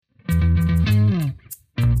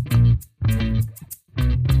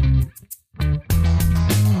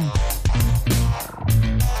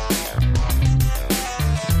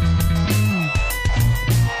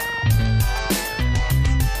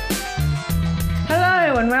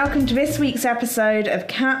and welcome to this week's episode of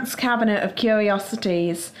Kat's Cabinet of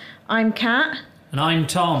Curiosities. I'm Kat. And I'm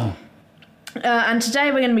Tom. And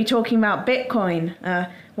today we're going to be talking about Bitcoin.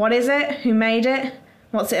 What is it? Who made it?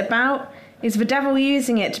 What's it about? Is the devil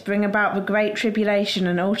using it to bring about the Great Tribulation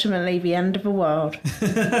and ultimately the end of the world?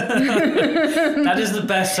 That is the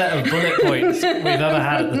best set of bullet points we've ever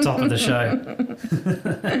had at the top of the show.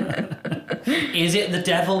 Is it the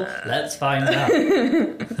devil? Let's find out.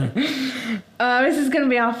 This is going to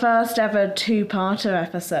be our first ever two-parter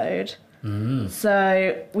episode.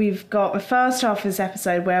 So we've got the first half of this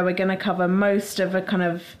episode where we're going to cover most of the kind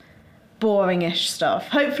of boring-ish stuff.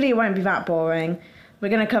 Hopefully it won't be that boring. We're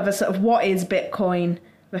going to cover sort of what is Bitcoin,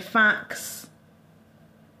 the facts,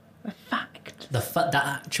 the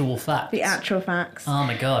actual facts. Oh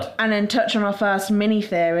my god. And then touch on our first mini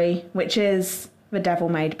theory, which is the devil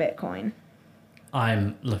made Bitcoin.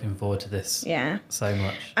 I'm looking forward to this. Yeah. So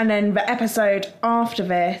much. And then the episode after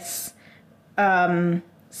this, so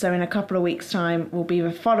in a couple of weeks' time, will be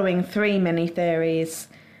the following three mini theories,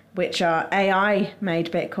 which are AI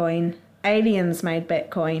made Bitcoin, aliens made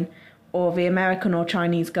Bitcoin, or the American or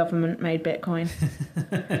Chinese government made Bitcoin.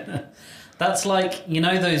 That's like, you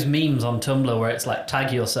know those memes on Tumblr where it's like,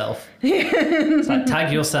 tag yourself. It's like,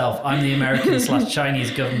 tag yourself, I'm the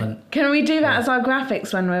American/Chinese government. Can we do that as our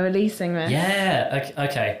graphics when we're releasing this? Yeah,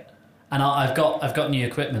 okay. And I've got new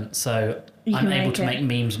equipment, so I'm able to make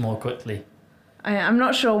memes more quickly. I'm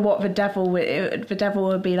not sure what the devil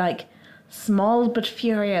would be like. Small but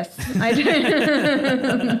furious. I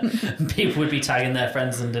don't. People would be tagging their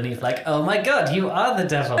friends underneath like, oh my god, you are the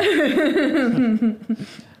devil.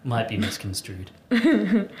 Might be misconstrued.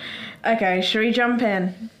 Okay, shall we jump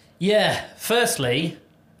in? Yeah, firstly,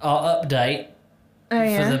 our update for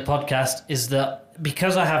the podcast is that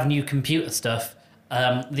because I have new computer stuff,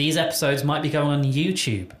 these episodes might be going on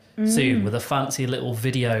YouTube soon with a fancy little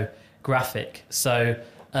video graphic. So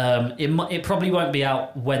it probably won't be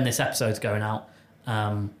out when this episode's going out,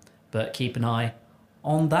 but keep an eye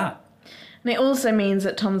on that. And it also means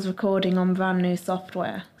that Tom's recording on brand new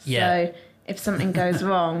software. Yeah. So if something goes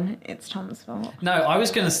wrong, it's Tom's fault. No, I was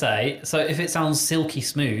going to say, so if it sounds silky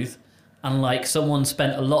smooth and like someone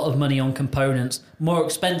spent a lot of money on components more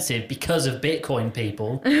expensive because of Bitcoin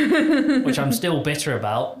people, which I'm still bitter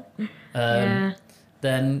about,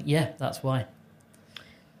 then yeah, that's why.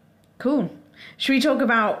 Cool. Should we talk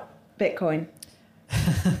about Bitcoin?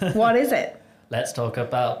 What is it? Let's talk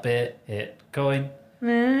about Bitcoin.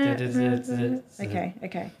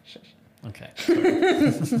 Okay. Shush. Okay.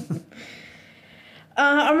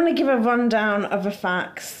 I'm going to give a rundown of the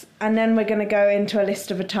facts, and then we're going to go into a list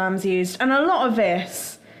of the terms used. And a lot of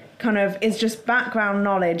this kind of is just background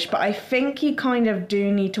knowledge, but I think you kind of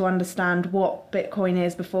do need to understand what Bitcoin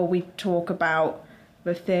is before we talk about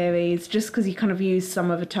the theories, just because you kind of use some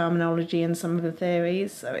of the terminology in some of the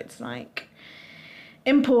theories, so it's like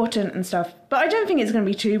important and stuff. But I don't think it's going to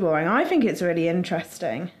be too boring. I think it's really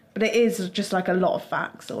interesting, but it is just like a lot of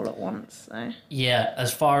facts all at once. So yeah,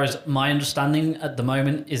 as far as my understanding at the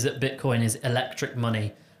moment is that Bitcoin is electric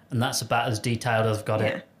money, and that's about as detailed as I've got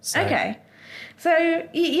it. So. Okay. So,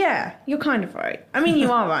 yeah, you're kind of right. I mean,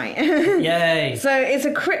 you are right. Yay! So it's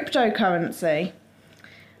a cryptocurrency,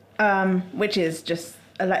 which is just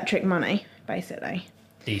electric money, basically.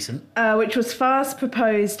 Decent. Which was first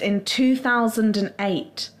proposed in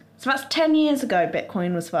 2008. So that's 10 years ago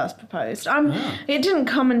Bitcoin was first proposed. It didn't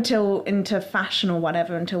come into fashion or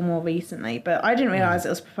whatever until more recently, but I didn't realise it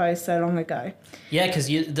was proposed so long ago. Yeah, because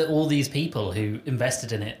all these people who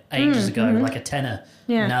invested in it ages ago, like a tenner,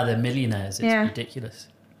 now they're millionaires. It's ridiculous.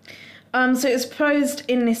 So it was proposed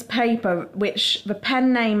in this paper, which the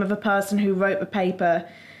pen name of the person who wrote the paper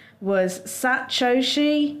was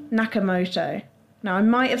Satoshi Nakamoto. Now, I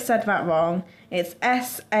might have said that wrong. It's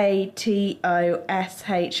Satoshi,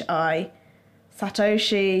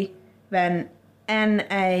 Satoshi, then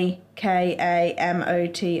Nakamoto,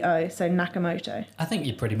 so Nakamoto. I think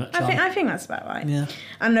you're pretty much I think that's about right. Yeah.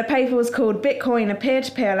 And the paper was called Bitcoin, a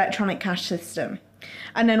peer-to-peer electronic cash system.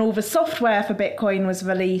 And then all the software for Bitcoin was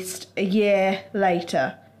released a year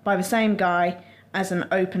later by the same guy as an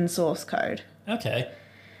open source code. Okay.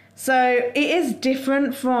 So it is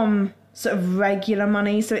different from sort of regular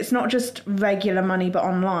money. So it's not just regular money, but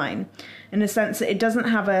online, in the sense that it doesn't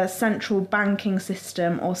have a central banking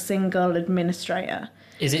system or single administrator.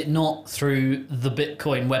 Is it not through the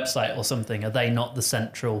Bitcoin website or something? Are they not the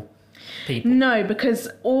central people? No, because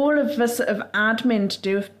all of the sort of admin to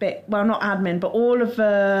do with not admin, but all of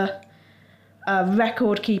the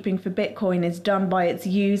record keeping for Bitcoin is done by its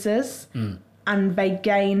users. and they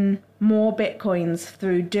gain more bitcoins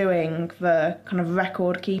through doing the kind of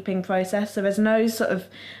record keeping process. So there's no sort of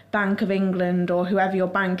Bank of England or whoever your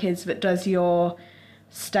bank is that does your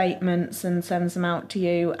statements and sends them out to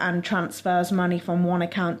you and transfers money from one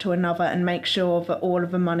account to another and makes sure that all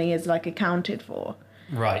of the money is like accounted for.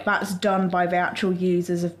 Right. That's done by the actual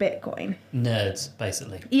users of Bitcoin. Nerds,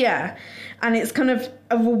 basically. Yeah. And it's kind of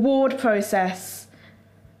a reward process.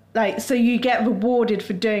 Like, so you get rewarded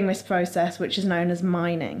for doing this process, which is known as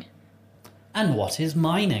mining. And what is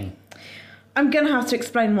mining? I'm going to have to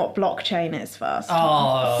explain what blockchain is first.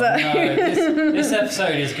 Oh, no. This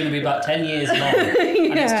episode is going to be about 10 years long.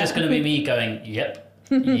 And it's just going to be me going, yep.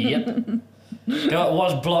 What's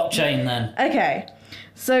blockchain then? Okay.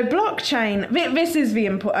 So blockchain, this is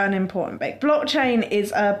an important bit. Blockchain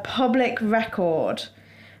is a public record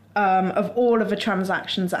of all of the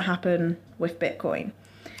transactions that happen with Bitcoin.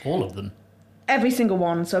 All of them? Every single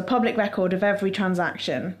one. So a public record of every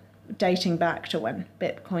transaction dating back to when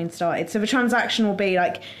Bitcoin started. So the transaction will be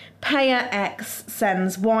like payer X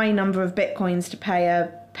sends Y number of Bitcoins to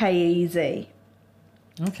payer payee Z.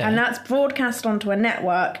 Okay. And that's broadcast onto a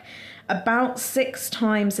network about 6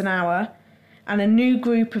 times an hour. And a new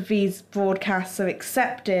group of these broadcasts are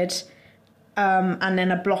accepted, and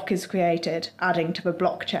then a block is created, adding to the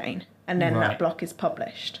blockchain, and then that block is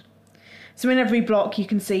published. So in every block, you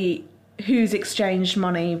can see who's exchanged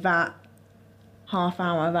money that half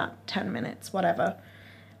hour, that 10 minutes, whatever,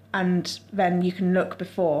 and then you can look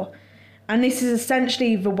before. And this is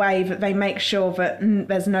essentially the way that they make sure that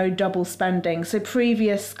there's no double spending. So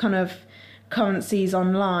previous kind of currencies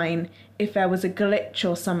online, if there was a glitch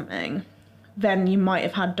or something, then you might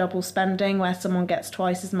have had double spending where someone gets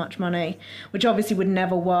twice as much money, which obviously would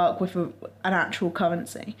never work with an actual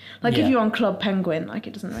currency. Like if you're on Club Penguin, like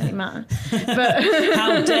it doesn't really matter. But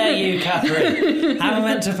how dare you, Catherine? How am I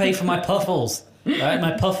meant to pay for my puffles? Right,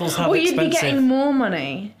 my puffles have expensive. Well, you'd be getting more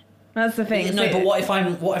money. That's the thing. No, but what if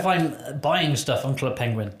I'm buying stuff on Club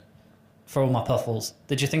Penguin for all my puffles?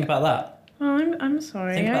 Did you think about that? Oh, I'm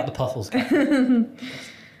sorry. Think about the puffles.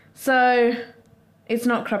 So, it's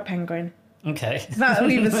not Club Penguin. Okay. That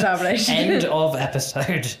we've established. End of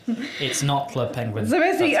episode. It's not Club Penguin. So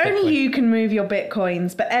basically, only you can move your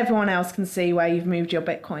Bitcoins, but everyone else can see where you've moved your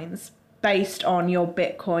Bitcoins based on your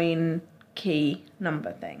Bitcoin key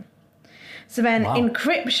number thing. So then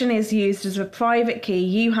encryption is used as a private key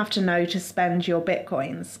you have to know to spend your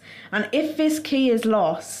Bitcoins. And if this key is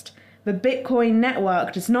lost, the Bitcoin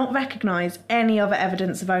network does not recognize any other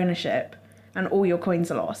evidence of ownership, and all your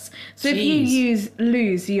coins are lost. So if you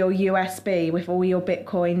lose your USB with all your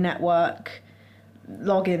Bitcoin network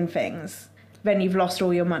login things, then you've lost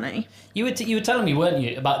all your money. You were telling me, weren't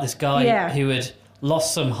you, about this guy who had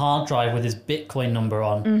lost some hard drive with his Bitcoin number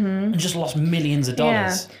on and just lost millions of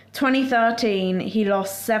dollars. Yeah. 2013, he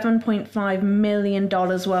lost $7.5 million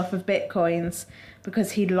worth of Bitcoins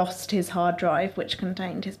because he'd lost his hard drive, which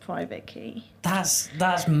contained his private key. That's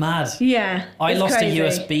mad. Yeah, I lost crazy. a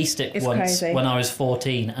USB stick once when I was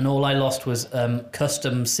 14, and all I lost was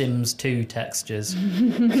custom Sims 2 textures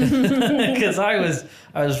because I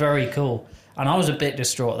was very cool, and I was a bit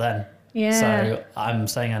distraught then. Yeah. So I'm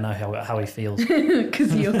saying I know how he feels.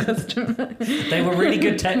 Because you're custom. They were really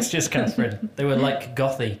good textures, Catherine. They were like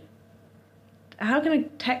gothy. How can a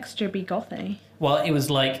texture be gothy? Well, it was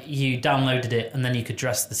like you downloaded it and then you could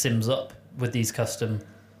dress the Sims up with these custom...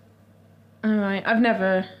 All right. I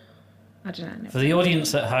don't know. For the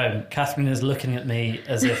audience at home, Catherine is looking at me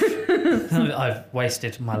as if I've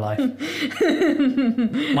wasted my life.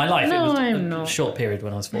 My life. No, it was I'm a not. short period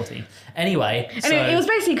when I was 14. Anyway, it was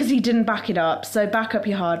basically because he didn't back it up. So back up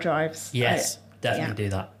your hard drives. Yes, definitely do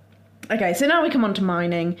that. Okay, so now we come on to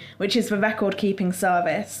mining, which is the record-keeping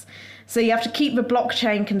service. So you have to keep the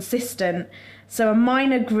blockchain consistent. So a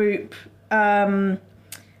miner group...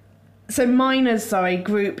 miners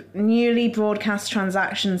group newly broadcast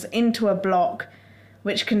transactions into a block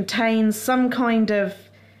which contains some kind of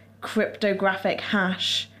cryptographic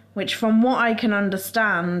hash, which from what I can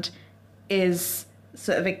understand is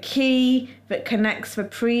sort of a key that connects the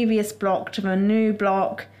previous block to the new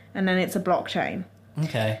block, and then it's a blockchain.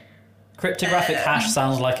 Okay. Cryptographic hash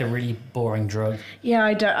sounds like a really boring drug.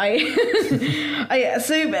 Yeah,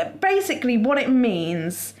 so basically what it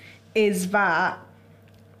means is that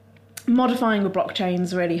modifying the blockchain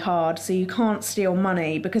is really hard, so you can't steal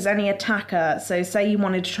money because any attacker, so say you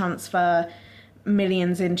wanted to transfer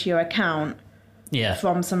millions into your account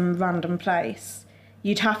from some random place,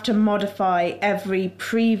 you'd have to modify every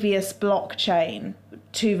previous blockchain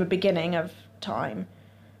to the beginning of time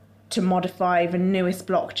to modify the newest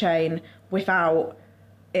blockchain without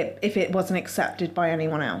if it wasn't accepted by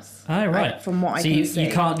anyone else. Oh, right. From what I so can see.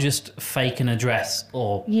 you can't just fake an address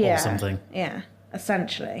or something. Yeah,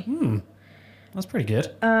 essentially. That's pretty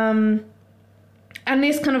good. And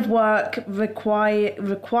this kind of work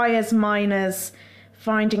requires miners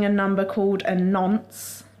finding a number called a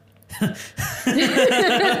nonce.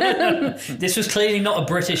 This was clearly not a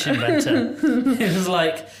British inventor. It was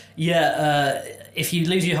like, if you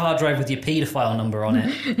lose your hard drive with your paedophile number on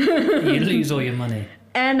it, you lose all your money.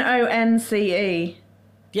 Nonce.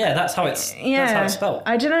 Yeah, that's how it's spelled.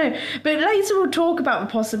 I don't know. But later we'll talk about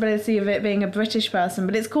the possibility of it being a British person,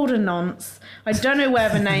 but it's called a nonce. I don't know where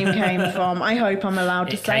the name came from. I hope I'm allowed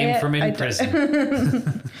to say it. It came from in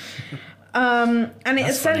prison. And it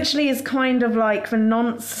essentially is kind of like the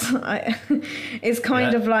nonce. It's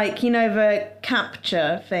kind of like, the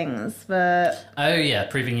capture things.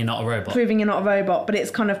 Proving you're not a robot. Proving you're not a robot, but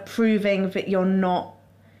it's kind of proving that you're not.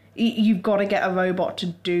 You've got to get a robot to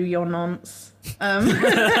do your nonce. I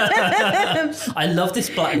love this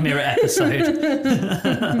Black Mirror episode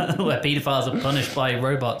where paedophiles are punished by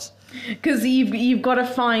robots. Because you've got to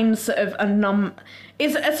find sort of a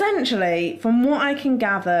It's essentially, from what I can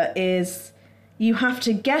gather, is you have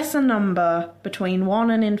to guess a number between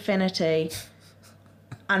 1 and infinity,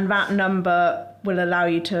 and that number will allow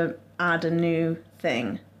you to add a new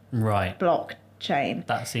thing. Right. Blockchain.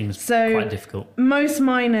 That seems quite difficult. Most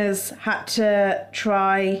miners had to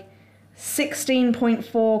try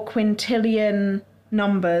 16.4 quintillion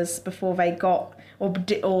numbers before they got, or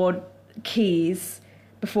keys,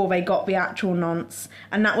 before they got the actual nonce,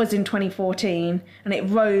 and that was in 2014, and it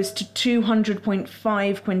rose to 200.5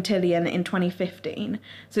 quintillion in 2015,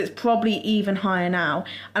 so it's probably even higher now.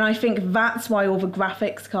 And I think that's why all the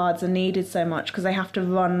graphics cards are needed so much, because they have to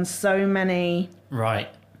run so many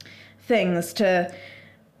things to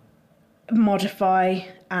modify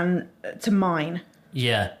and to mine.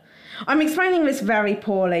 Yeah. I'm explaining this very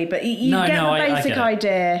poorly, but you get the basic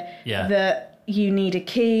idea that you need a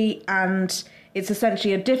key, and it's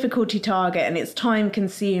essentially a difficulty target, and it's time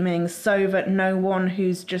consuming so that no one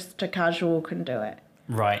who's just a casual can do it.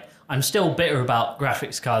 Right. I'm still bitter about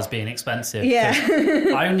graphics cards being expensive. Yeah.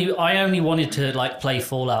 I only wanted to play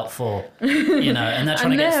Fallout 4, and they're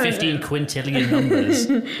trying to get 15 quintillion numbers.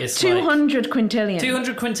 It's 200 quintillion.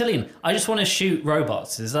 200 quintillion. I just want to shoot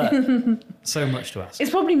robots. Is that so much to ask?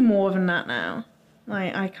 It's probably more than that now.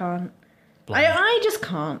 I can't. I just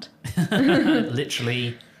can't.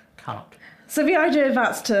 Literally can't. So the idea of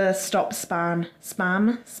that's to stop spam.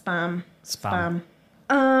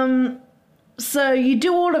 So you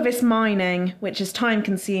do all of this mining, which is time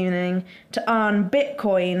consuming, to earn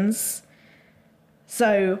bitcoins.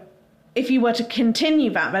 So if you were to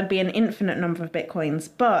continue that, there'd be an infinite number of bitcoins.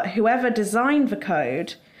 But whoever designed the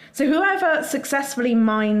code, so whoever successfully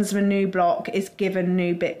mines the new block is given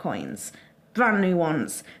new bitcoins, brand new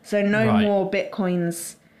ones. So no more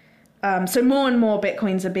bitcoins. So more and more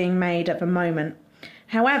bitcoins are being made at the moment.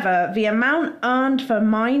 However, the amount earned for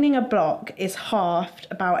mining a block is halved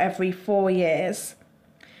about every 4 years,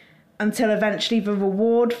 until eventually the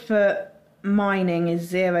reward for mining is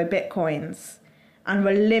 0 bitcoins, and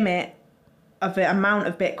the limit of the amount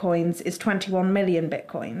of bitcoins is 21 million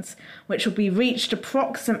bitcoins, which will be reached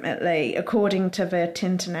approximately, according to the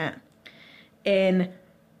Tinternet, in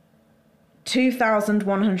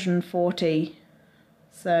 2140.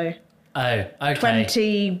 So... Oh, okay.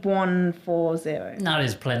 2140. That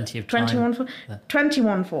is plenty of time.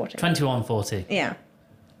 2140. 2140. Yeah.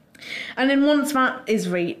 And then once that is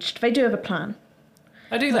reached, they do have a plan.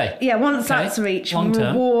 Oh, do they? Yeah, once that's reached, the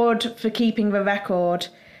reward for keeping the record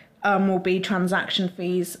will be transaction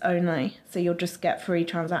fees only. So you'll just get free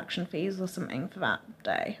transaction fees or something for that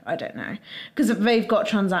day. I don't know. Because they've got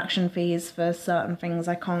transaction fees for certain things.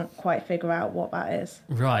 I can't quite figure out what that is.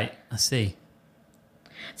 Right, I see.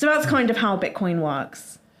 So that's kind of how Bitcoin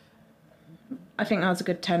works. I think that was a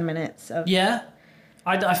good 10 minutes of... Yeah.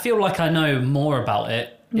 I feel like I know more about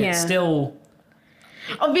it. It's still...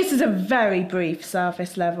 Oh, this is a very brief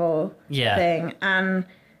surface level thing. And,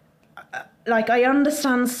 I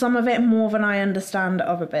understand some of it more than I understand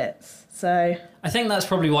other bits. So... I think that's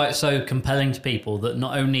probably why it's so compelling to people, that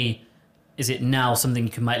not only is it now something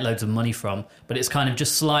you can make loads of money from, but it's kind of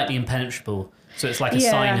just slightly impenetrable. So it's like a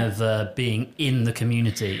sign of being in the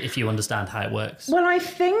community, if you understand how it works. Well, I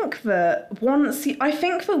think that once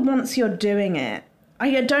you're doing it,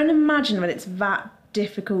 I don't imagine that it's that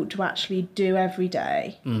difficult to actually do every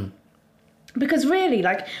day. Because really,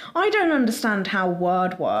 I don't understand how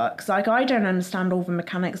Word works. I don't understand all the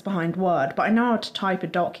mechanics behind Word, but I know how to type a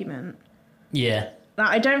document. Yeah.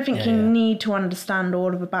 I don't think you yeah. need to understand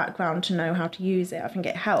all of the background to know how to use it. I think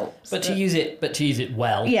it helps. But to use it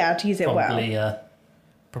well. Yeah, to use it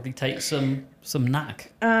probably takes some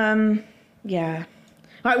knack. Yeah.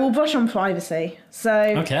 Right, we'll brush on privacy. So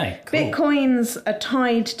Okay, cool. Bitcoins are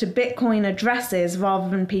tied to Bitcoin addresses rather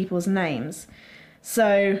than people's names.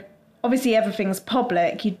 So obviously everything's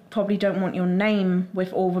public. You probably don't want your name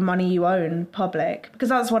with all the money you own public, because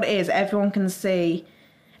that's what it is. Everyone can essentially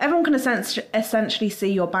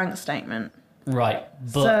see your bank statement. Right,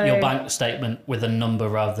 but your bank statement with a number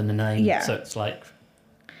rather than a name. Yeah. So it's like...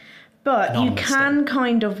 But you can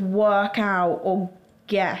kind of work out or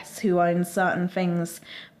guess who owns certain things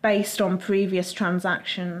based on previous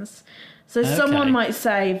transactions. So someone might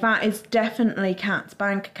say that is definitely Kat's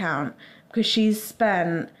bank account because she's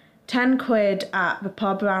spent 10 quid at the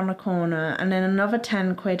pub around the corner, and then another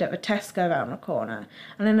 10 quid at the Tesco around the corner,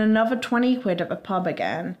 and then another 20 quid at the pub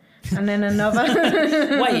again, and then another...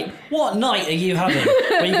 Wait, what night are you having?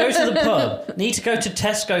 Where you go to the pub, need to go to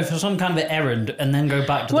Tesco for some kind of errand, and then go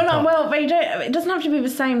back to the pub? Well, they don't, it doesn't have to be the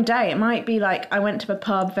same day. It might be like I went to the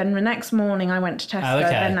pub, then the next morning I went to Tesco,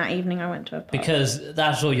 then that evening I went to a pub. Because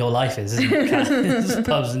that's all your life is, isn't it? It's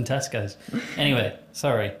pubs and Tesco's. Anyway,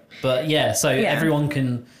 sorry. But yeah, so everyone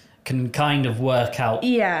can kind of work out.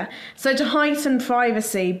 Yeah. So to heighten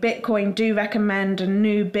privacy, Bitcoin do recommend a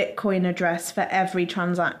new Bitcoin address for every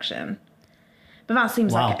transaction. But that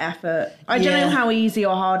seems like an effort. I don't know how easy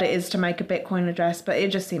or hard it is to make a Bitcoin address, but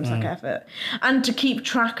it just seems like effort. And to keep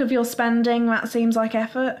track of your spending, that seems like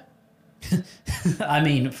effort. I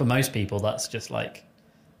mean, for most people, that's just like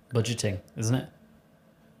budgeting, isn't it?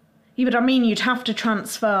 Yeah, but I mean, you'd have to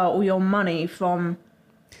transfer all your money from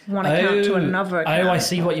one account to another account. Oh, I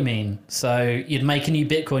see what you mean. So you'd make a new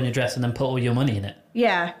Bitcoin address and then put all your money in it.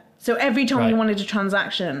 Yeah. So every time you wanted a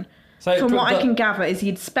transaction, from what I can gather, is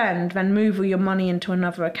you'd spend, then move all your money into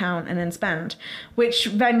another account and then spend, which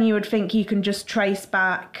then you would think you can just trace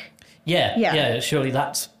back. Yeah. Surely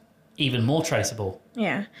that's even more traceable.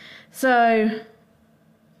 Yeah. So,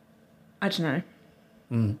 I don't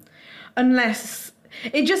know. Unless...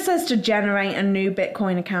 It just says to generate a new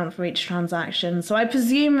Bitcoin account for each transaction. So I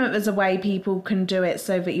presume that there's a way people can do it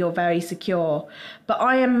so that you're very secure. But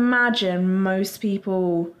I imagine most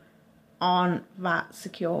people aren't that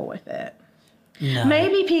secure with it. No.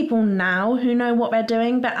 Maybe people now who know what they're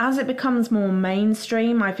doing, but as it becomes more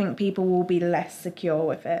mainstream, I think people will be less secure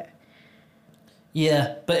with it.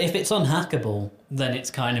 Yeah, but if it's unhackable, then it's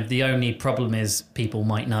kind of the only problem is people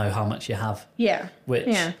might know how much you have. Yeah. Which...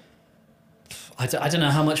 Yeah. I don't know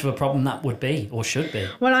how much of a problem that would be or should be.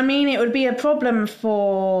 Well, I mean, it would be a problem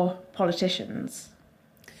for politicians.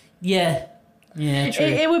 Yeah, true.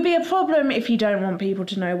 It would be a problem if you don't want people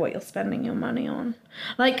to know what you're spending your money on.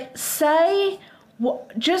 Like, say,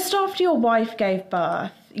 just after your wife gave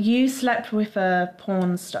birth, you slept with a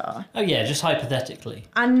porn star. Oh, yeah, just hypothetically.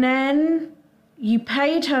 And then you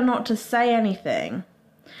paid her not to say anything.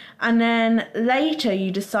 And then later you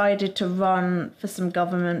decided to run for some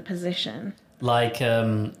government position. Like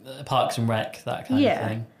Parks and Rec, that kind of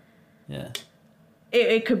thing. Yeah.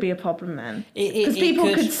 It could be a problem then. Because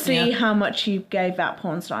people could see how much you gave that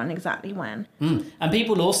porn star and exactly when. And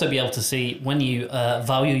people will also be able to see when you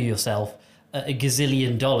value yourself at $1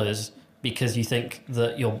 gazillion because you think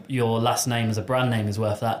that your last name as a brand name is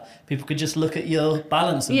worth that. People could just look at your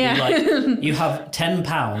balance and be like, you have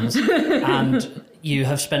 £10 and you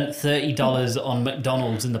have spent $30 on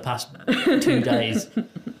McDonald's in the past 2 days.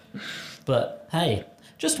 But hey,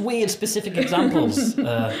 just weird specific examples.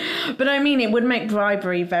 But I mean, it would make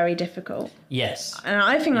bribery very difficult. Yes. And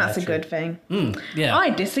I think that's a good thing. Yeah.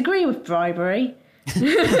 I disagree with bribery.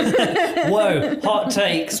 Whoa, hot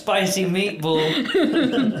take, spicy meatball.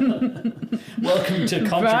 Welcome to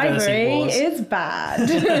Controversy Bribery Wars. is bad.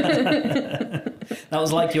 That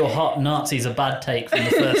was like your hot Nazi's a bad take from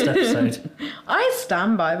the first episode. I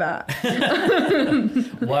stand by that.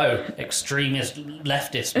 Whoa, extremist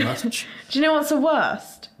leftist much. Do you know what's the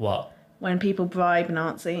worst? What? When people bribe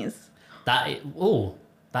Nazis. That is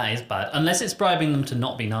bad. Unless it's bribing them to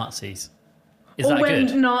not be Nazis. Is or that when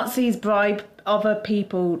good? Nazis bribe other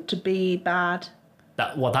people to be bad.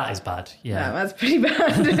 That is bad, yeah. No, that's pretty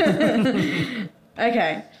bad.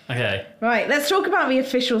 Okay. Right, let's talk about the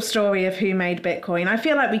official story of who made Bitcoin. I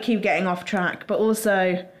feel like we keep getting off track, but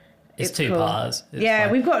also it's two-parters. Cool.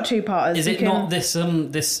 Yeah, we've got two-parters. Is it not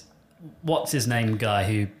this what's his name guy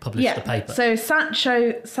who published the paper? So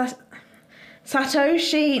Satoshi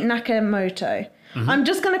Nakamoto. I'm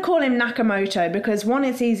just going to call him Nakamoto because one,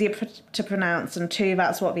 it's easier to pronounce, and two,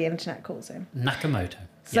 that's what the internet calls him. Nakamoto.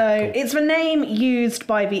 So it's the name used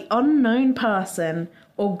by the unknown person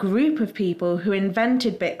or group of people who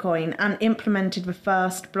invented Bitcoin and implemented the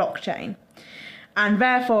first blockchain. And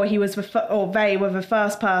therefore, they were the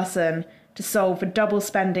first person to solve the double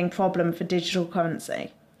spending problem for digital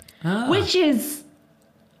currency. Which is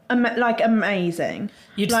amazing.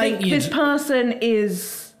 This person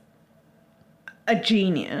is a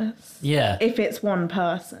genius. Yeah. If it's one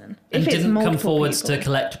person. And if it's didn't multiple come forwards people. to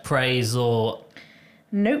collect praise or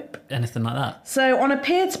Nope. anything like that. So on a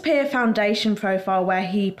peer-to-peer foundation profile where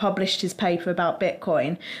he published his paper about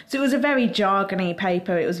Bitcoin, so it was a very jargony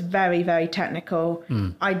paper, it was very, very technical.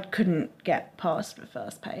 I couldn't get past the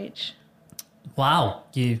first page. Wow,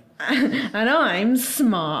 you... And I'm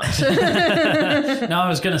smart. No, I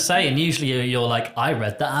was going to say, and usually you're like, I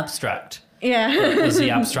read the abstract. Yeah. Was the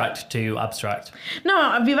abstract too abstract?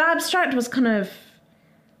 No, the abstract was kind of...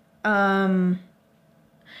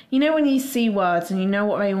 you know when you see words and you know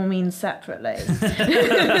what they all mean separately?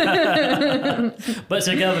 But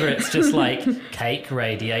together it's just like cake,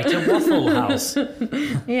 radiator, Waffle House.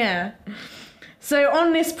 Yeah. So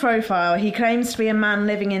on this profile, he claims to be a man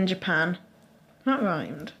living in Japan. That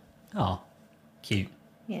rhymed. Oh, cute.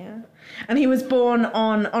 Yeah. And he was born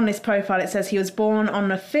on this profile, it says he was born on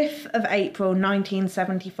the 5th of April,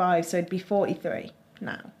 1975, so he'd be 43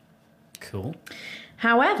 now. Cool.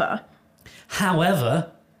 However...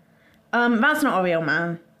 that's not a real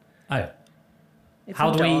man. Oh. It's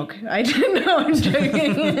How a do we- dog. I don't know, I'm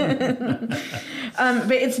joking.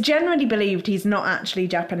 But it's generally believed he's not actually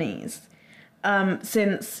Japanese.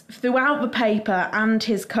 Since throughout the paper and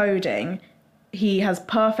his coding, he has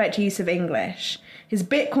perfect use of English. His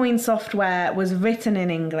Bitcoin software was written in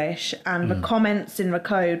English, and the comments in the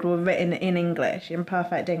code were written in English, in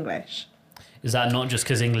perfect English. Is that not just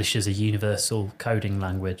because English is a universal coding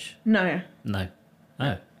language? No. No.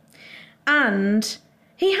 Oh. And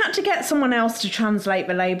he had to get someone else to translate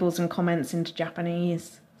the labels and comments into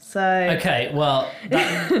Japanese. So Okay, well,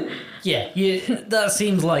 that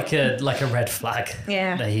seems like a red flag.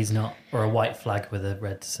 Yeah. That he's not, or a white flag with a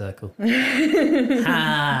red circle.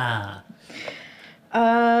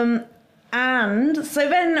 And so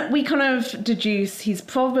then we kind of deduce he's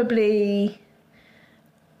probably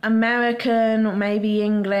American or maybe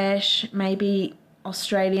English, maybe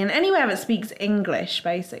Australian, anywhere that speaks English,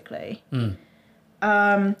 basically.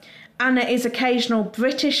 And there is occasional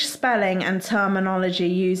British spelling and terminology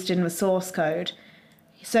used in the source code.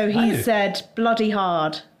 So he said bloody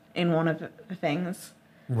hard in one of the things.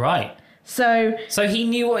 Right. So he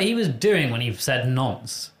knew what he was doing when he said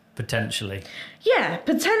nonce, potentially. yeah,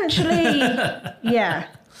 potentially, yeah.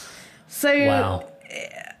 So, Wow.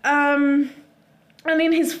 and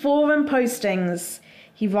in his forum postings,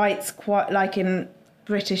 he writes quite like in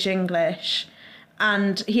British English,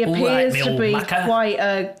 and he appears to be quite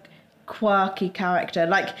a quirky character.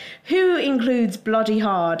 Like, who includes bloody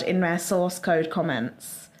hard in their source code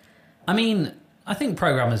comments? I mean, I think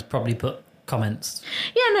programmers probably put comments.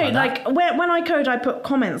 Yeah, no, like when I code, I put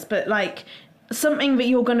comments, but like something that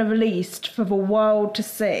you're going to release for the world to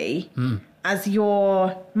see as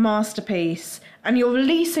your masterpiece, and you're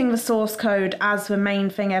releasing the source code as the main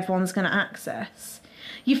thing everyone's going to access.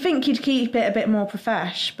 You think you'd keep it a bit more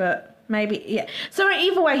profesh, but maybe, yeah. So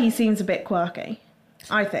either way, he seems a bit quirky,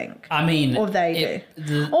 I think. I mean... Or they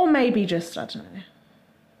do. Or maybe just, I don't know.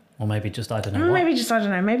 Or maybe just, I don't know what. Maybe just, I don't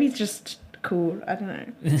know. Maybe it's just cool. I don't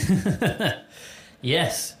know.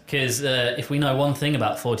 Yes, because if we know one thing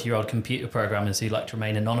about 40-year-old computer programmers who like to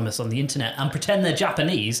remain anonymous on the internet and pretend they're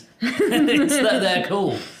Japanese, it's that they're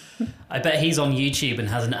cool. I bet he's on YouTube and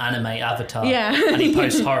has an anime avatar. Yeah. And he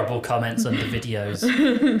posts horrible comments under videos.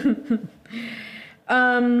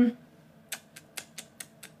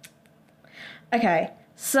 Okay,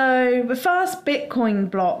 so the first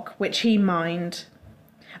Bitcoin block which he mined,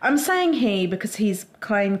 I'm saying he because he's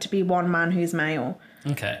claimed to be one man who's male.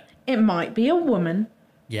 Okay. It might be a woman.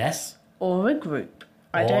 Yes. Or a group.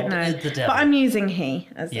 I Or don't know. the devil. But I'm using he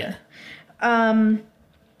as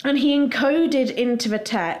and he encoded into the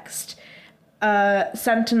text a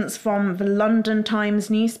sentence from the London Times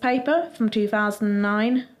newspaper from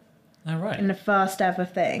 2009. Oh, right. In the first ever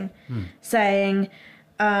thing, saying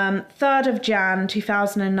 3rd of Jan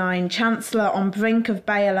 2009, Chancellor on brink of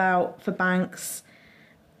bailout for banks.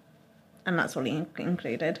 And that's all he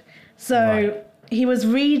included. So he was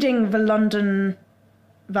reading the London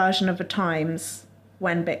version of the Times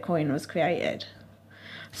when Bitcoin was created.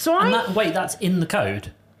 So that's in the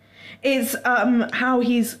code? It's how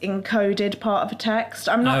he's encoded part of the text.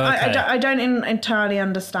 I'm not. I don't entirely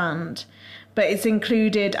understand, but it's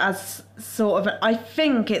included as sort of. I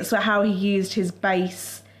think it's how he used his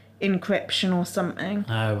base encryption or something.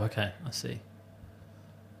 Oh, okay. I see.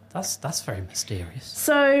 That's very mysterious.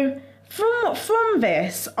 So from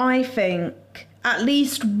this, I think at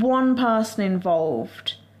least one person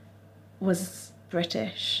involved was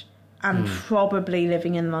British and probably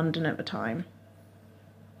living in London at the time.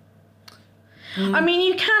 I mean,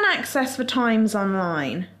 you can access the Times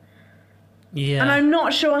online. Yeah. And I'm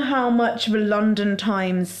not sure how much the London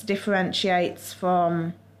Times differentiates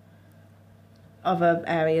from other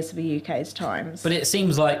areas of the UK's Times. But it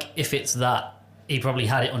seems like if it's that, he probably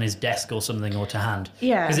had it on his desk or something, or to hand.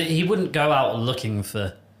 Yeah. Because he wouldn't go out looking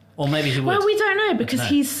for... Or maybe he would. Well, we don't know, because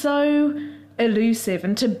he's so elusive,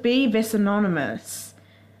 and to be this anonymous,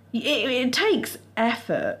 it takes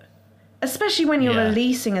effort. Especially when you're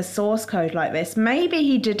releasing a source code like this. Maybe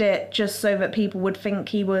he did it just so that people would think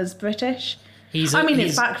he was British. It's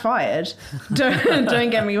backfired.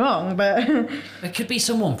 Don't get me wrong, but... It could be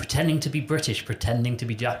someone pretending to be British, pretending to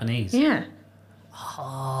be Japanese. Yeah.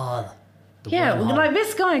 Like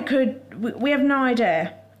this guy could... We have no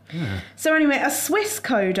idea. Yeah. So anyway, a Swiss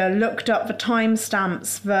coder looked up the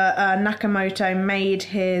timestamps that Nakamoto made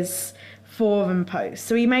his forum posts.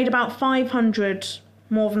 So he made about 500...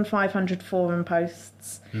 more than 500 forum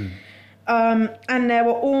posts. And there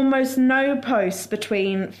were almost no posts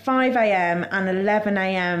between 5 a.m. and 11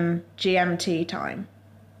 a.m. GMT time.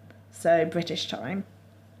 So British time.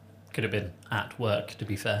 Could have been at work, to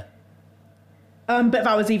be fair. But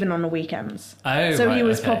that was even on the weekends. Oh, so right, he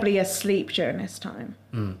was probably asleep during this time.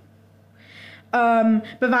 But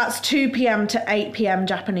that's 2 p.m. to 8 p.m.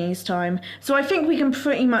 Japanese time. So I think we can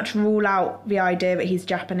pretty much rule out the idea that he's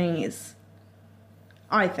Japanese.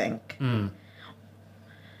 I think.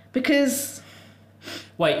 Because...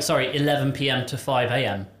 Wait, sorry, 11 p.m. to 5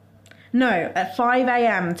 a.m.? No, at 5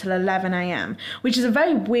 a.m. till 11 a.m., which is a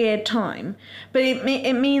very weird time. But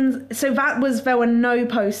it means... So there were no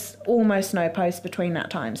posts, almost no posts between that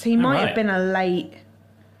time. So he might have been a late...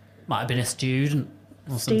 Might have been a student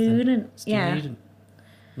or something. Yeah.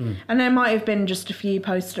 And there might have been just a few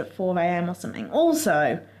posts at 4 a.m. or something.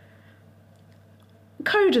 Also,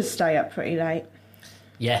 coders stay up pretty late.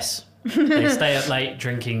 Yes. They stay up late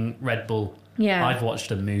drinking Red Bull. Yeah. I've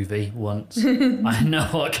watched a movie once. I know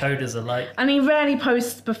what coders are like. And he rarely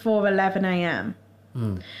posts before 11 a.m.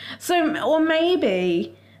 So, or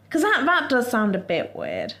maybe... Because that does sound a bit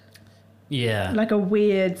weird. Yeah. Like a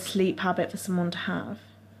weird sleep habit for someone to have.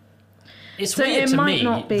 It's weird to me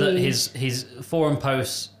that his forum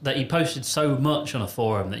posts... That he posted so much on a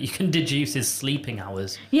forum that you can deduce his sleeping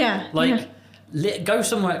hours. Yeah. Like... Go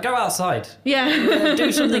somewhere, go outside. Yeah. Do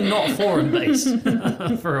something not forum-based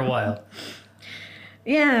for a while.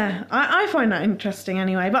 Yeah, I find that interesting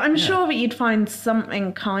anyway. But I'm sure that you'd find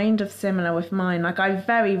something kind of similar with mine. Like, I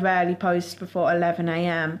very rarely post before 11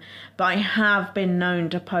 a.m. But I have been known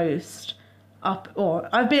to post up... Or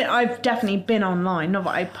I've definitely been online. Not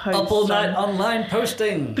that I post... Up all night online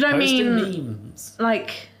posting. But posting memes.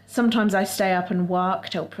 Like, sometimes I stay up and work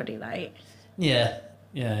till pretty late. Yeah.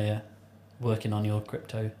 Working on your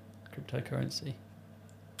cryptocurrency.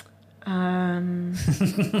 I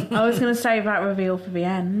was going to save that reveal for the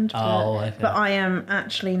end. But I am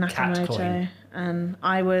actually Nakamoto. And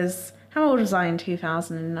I was... How old was I in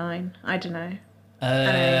 2009? I don't know.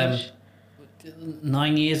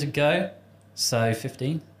 9 years ago. So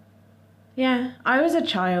 15. Yeah, I was a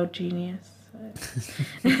child genius.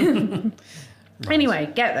 So. Right.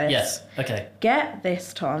 Anyway, get this. Yes, okay. Get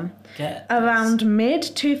this, Tom. Around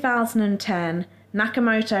mid-2010,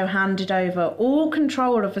 Nakamoto handed over all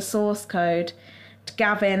control of the source code to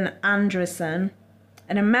Gavin Andresen,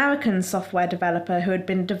 an American software developer who had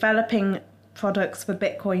been developing products for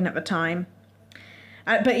Bitcoin at the time.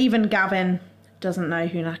 But even Gavin doesn't know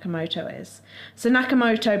who Nakamoto is. So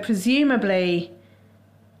Nakamoto presumably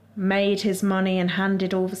made his money and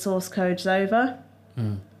handed all the source codes over.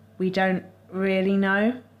 We don't really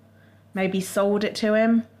know. Maybe sold it to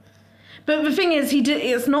him. But the thing is,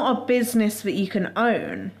 it's not a business that you can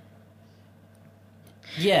own.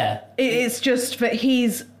 Yeah. It's just that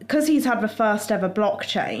because he's had the first ever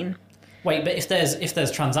blockchain. Wait, but if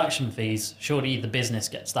there's transaction fees, surely the business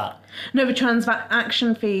gets that. No, the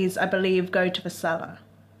transaction fees, I believe, go to the seller.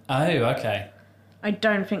 Oh, okay. I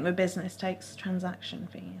don't think the business takes transaction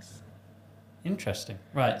fees. Interesting.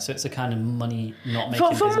 Right, so it's a kind of money not making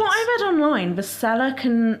From business. what I read online, the seller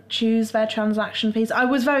can choose their transaction fees. I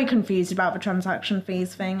was very confused about the transaction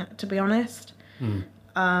fees thing, to be honest.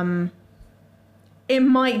 It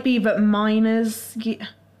might be that miners...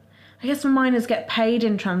 I guess the miners get paid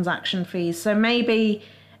in transaction fees, so maybe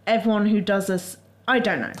everyone who does this... I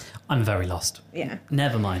don't know. I'm very lost. Yeah.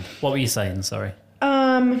 Never mind. What were you saying? Sorry.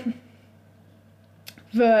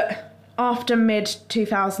 That After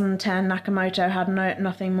mid-2010, Nakamoto had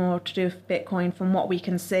nothing more to do with Bitcoin from what we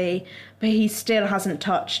can see, but he still hasn't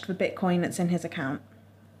touched the Bitcoin that's in his account.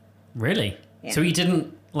 Really? Yeah. So he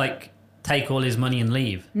didn't, take all his money and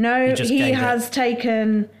leave? No, he has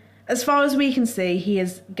taken, as far as we can see, he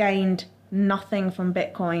has gained nothing from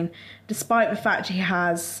Bitcoin, despite the fact he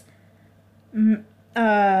has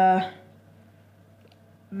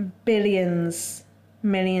billions,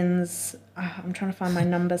 millions. I'm trying to find my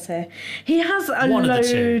numbers here. He has a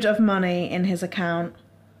load of money in his account.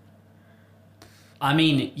 I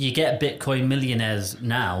mean, you get Bitcoin millionaires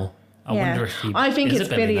now. I wonder if he I think it's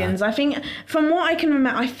billions. I think, from what I can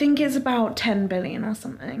remember, I think it's about 10 billion or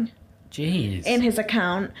something. Jeez. In his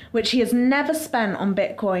account, which he has never spent on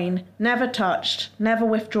Bitcoin, never touched, never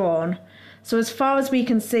withdrawn. So as far as we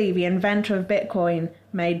can see, the inventor of Bitcoin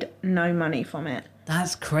made no money from it.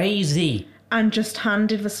 That's crazy. And just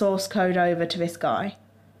handed the source code over to this guy.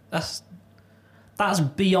 That's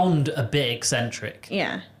beyond a bit eccentric.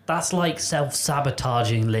 Yeah. That's like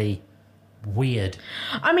self-sabotagingly weird.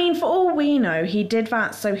 I mean, for all we know, he did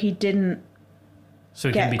that so he didn't So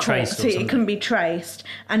he can be traced or so something. it couldn't be traced.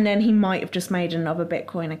 And then he might have just made another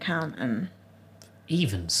Bitcoin account and...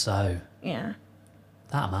 Even so. Yeah.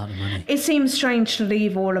 That amount of money. It seems strange to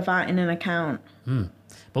leave all of that in an account.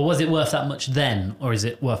 But was it worth that much then, or is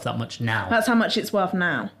it worth that much now? That's how much it's worth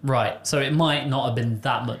now. Right, so it might not have been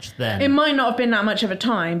that much then. It might not have been that much of a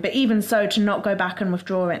time, but even so, to not go back and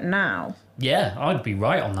withdraw it now. Yeah, I'd be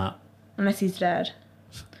right on that. Unless he's dead.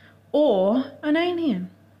 Or an alien.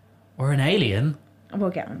 Or an alien. We'll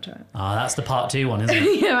get onto it. Oh, that's the part 2 one, isn't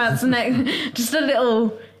it? Yeah, that's next. Just a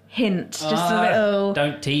little hint. Just a little...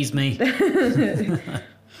 Don't tease me.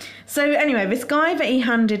 So anyway, this guy that he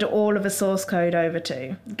handed all of the source code over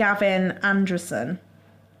to, Gavin Andresen,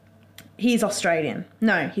 he's Australian.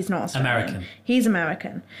 No, he's not Australian. American. He's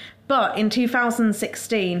American. But in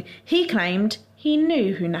 2016, he claimed he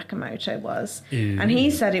knew who Nakamoto was. Ooh. And he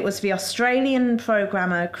said it was the Australian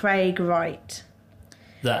programmer Craig Wright.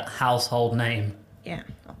 That household name. Yeah,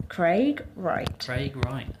 Craig Wright. Craig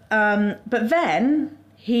Wright. But then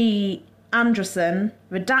Andresen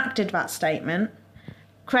redacted that statement.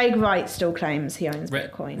 Craig Wright still claims he owns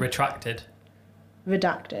Bitcoin. Retracted.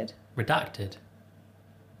 Redacted. Redacted.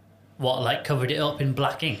 What, like covered it up in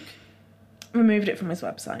black ink? Removed it from his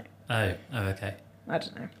website. Oh, okay. I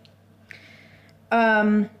don't know.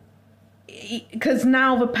 Because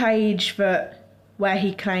now the page where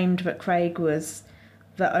he claimed that Craig was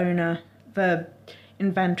the owner, the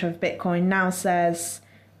inventor of Bitcoin, now says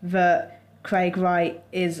that Craig Wright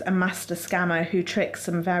is a master scammer who tricks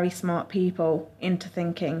some very smart people into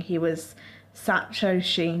thinking he was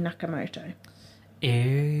Satoshi Nakamoto.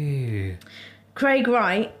 Ew. Craig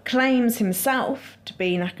Wright claims himself to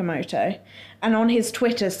be Nakamoto, and on his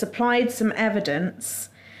Twitter supplied some evidence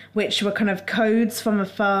which were kind of codes from the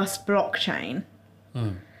first blockchain,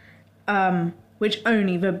 which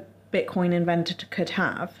only the Bitcoin inventor could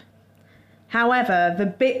have. However, the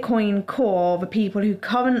Bitcoin core, the people who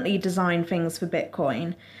currently design things for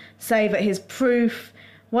Bitcoin, say that his proof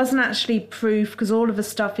wasn't actually proof because all of the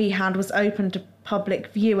stuff he had was open to public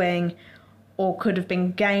viewing or could have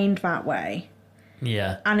been gained that way.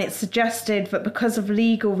 Yeah. And it suggested that because of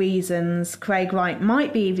legal reasons, Craig Wright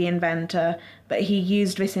might be the inventor, but he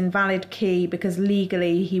used this invalid key because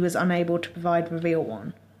legally he was unable to provide the real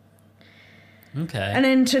one. Okay. And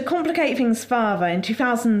then to complicate things further, in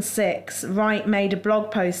 2006, Wright made a blog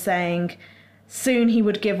post saying soon he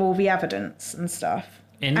would give all the evidence and stuff.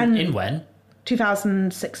 In when?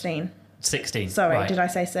 2016. 16. Sorry, right. did I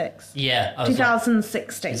say 6? Yeah. I was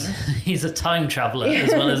 2016. he's a time traveller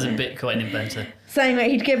as well as a Bitcoin inventor. Saying that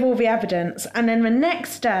he'd give all the evidence, and then the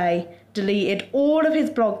next day deleted all of his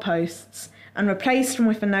blog posts and replaced them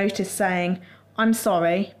with a notice saying, "I'm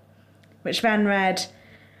sorry," which then read,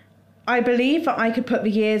 "I believe that I could put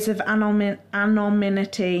the years of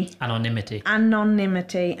anonymity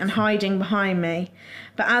and hiding behind me.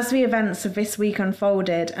 But as the events of this week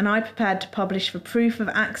unfolded and I prepared to publish the proof of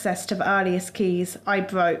access to the earliest keys, I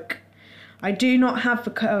broke. I do not have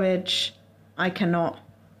the courage. I cannot."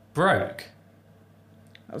 Broke?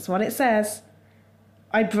 That's what it says.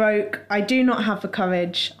 I broke. I do not have the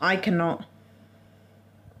courage. I cannot.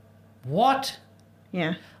 What?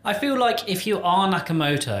 Yeah. I feel like if you are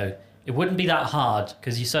Nakamoto, it wouldn't be that hard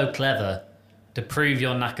because you're so clever to prove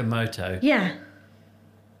you're Nakamoto. Yeah.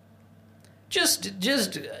 Just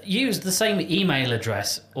use the same email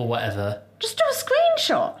address or whatever. Just do a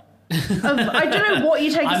screenshot. I don't know what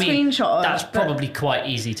you take a screenshot of. That's probably quite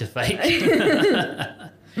easy to fake.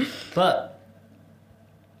 But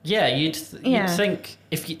Yeah, you'd think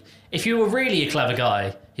if you were really a clever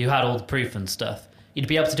guy who had all the proof and stuff, you'd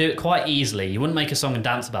be able to do it quite easily. You wouldn't make a song and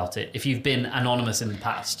dance about it if you've been anonymous in the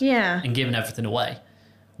past and given everything away.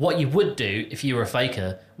 What you would do if you were a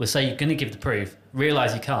faker was say you're going to give the proof,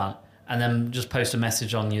 realise you can't, and then just post a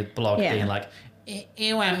message on your blog being like,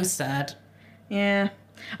 ew, I'm sad. Yeah.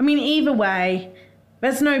 I mean, either way,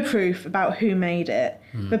 there's no proof about who made it.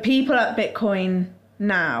 The people at Bitcoin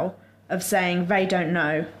now of saying they don't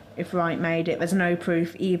know if Wright made it. There's no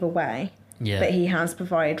proof either way. But he has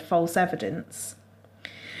provided false evidence.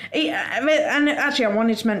 And actually, I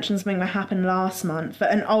wanted to mention something that happened last month.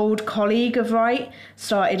 That an old colleague of Wright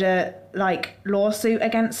started a lawsuit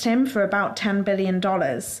against him for about $10 billion,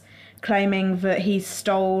 claiming that he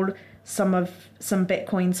stole some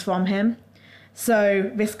bitcoins from him.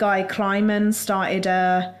 So this guy Kleiman started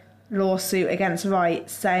a lawsuit against Wright,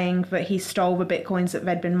 saying that he stole the bitcoins that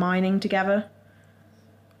they'd been mining together.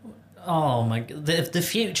 Oh my god, the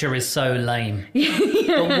future is so lame.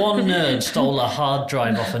 But one nerd stole a hard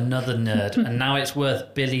drive off another nerd, and now it's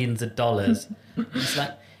worth billions of dollars. It's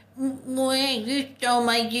like, wait, you stole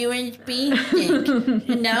my USB stick,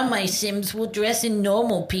 and now my Sims will dress in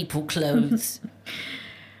normal people clothes.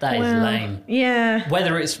 That is lame. Yeah.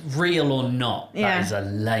 Whether it's real or not, that is a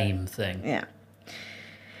lame thing. Yeah.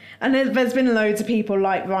 And there's been loads of people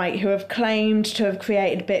like Wright who have claimed to have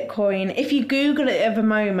created Bitcoin. If you Google it at the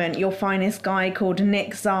moment, you'll find this guy called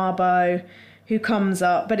Nick Szabo who comes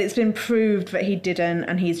up, but it's been proved that he didn't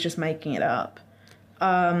and he's just making it up.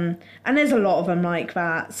 And there's a lot of them like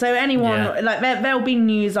that. So anyone, there'll be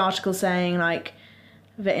news articles saying,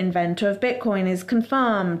 the inventor of Bitcoin is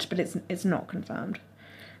confirmed, but it's not confirmed.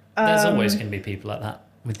 There's always going to be people like that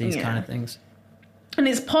with these kind of things. And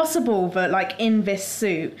it's possible that, in this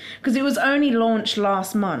suit, because it was only launched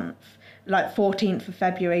last month, 14th of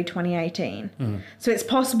February 2018. So it's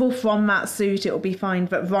possible from that suit it will be found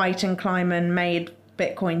that Wright and Kleiman made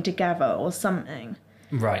Bitcoin together or something.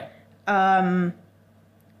 Right.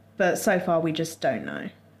 But so far we just don't know.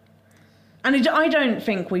 And I don't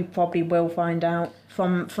think we probably will find out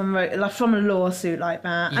from a lawsuit like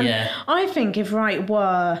that. And I think if Wright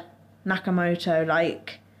were Nakamoto,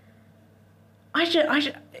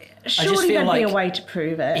 surely there'd be a way to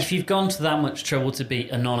prove it. If you've gone to that much trouble to be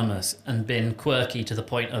anonymous and been quirky to the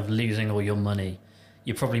point of losing all your money,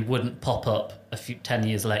 you probably wouldn't pop up 10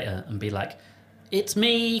 years later and be like, "It's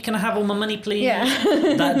me, can I have all my money, please?" Yeah.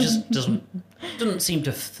 That just doesn't seem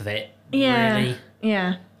to fit, really.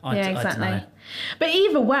 Yeah, exactly. I don't know. But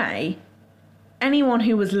either way, anyone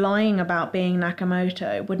who was lying about being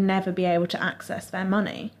Nakamoto would never be able to access their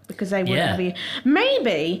money because they wouldn't be...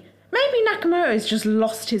 Maybe Nakamoto's just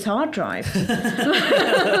lost his hard drive. And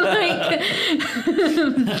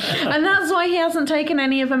that's why he hasn't taken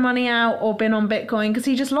any of the money out or been on Bitcoin, because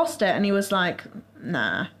he just lost it and he was like,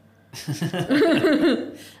 nah.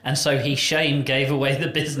 And so he gave away the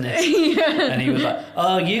business. And he was like,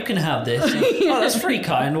 "Oh, you can have this." Oh, that's pretty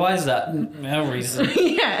kind. Why is that? No reason.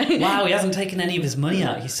 Wow, he hasn't taken any of his money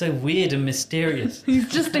out. He's so weird and mysterious. He's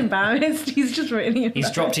just embarrassed. He's just really embarrassed. He's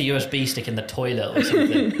dropped a USB stick in the toilet or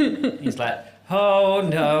something. He's like, "Oh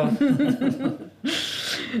no."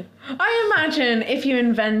 I imagine if you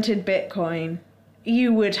invented Bitcoin,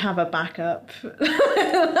 you would have a backup. But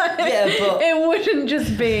it wouldn't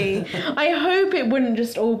just be... I hope it wouldn't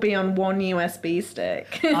just all be on one USB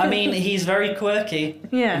stick. I mean, he's very quirky.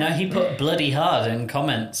 Yeah. He put bloody hard in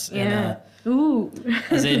comments. Yeah. Ooh.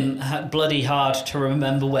 As in, bloody hard to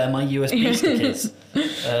remember where my USB stick is.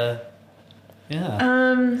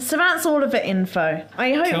 So that's all of the info.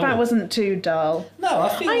 I hope that wasn't too dull. No, I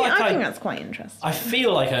think that's quite interesting. I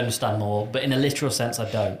feel like I understand more, but in a literal sense I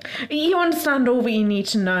don't. You understand all that you need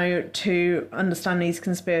to know to understand these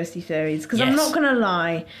conspiracy theories, because I'm not going to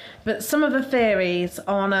lie, but some of the theories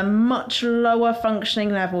are on a much lower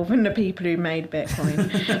functioning level than the people who made Bitcoin.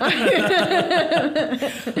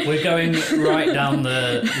 We're going right down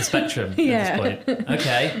the spectrum at this point.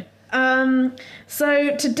 Okay.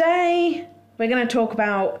 So today... we're going to talk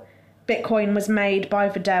about Bitcoin was made by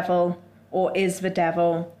the devil, or is the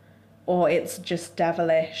devil, or it's just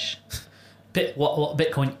devilish. What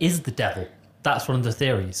Bitcoin is the devil? That's one of the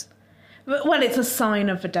theories. Well, it's a sign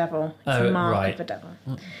of the devil. It's a mark of the devil.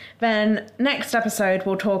 Then next episode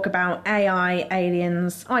we'll talk about AI,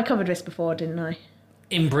 aliens. I covered this before, didn't I?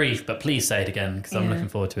 In brief, but please say it again, because I'm looking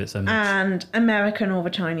forward to it so much. And American or the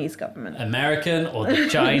Chinese government. American or the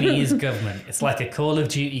Chinese government. It's like a Call of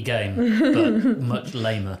Duty game, but much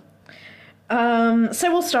lamer.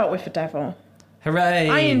 So we'll start with the devil. Hooray!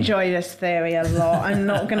 I enjoy this theory a lot, I'm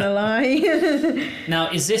not going to lie.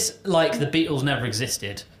 Now, is this like the Beatles never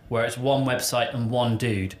existed? where it's one website and one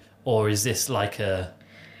dude, or is this like a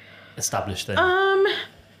established thing?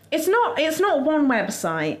 It's not one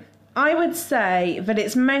website. I would say that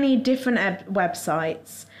it's many different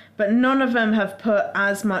websites, but none of them have put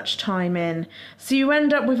as much time in. So you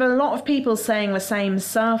end up with a lot of people saying the same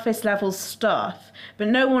surface level stuff, but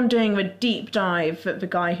no one doing the deep dive that the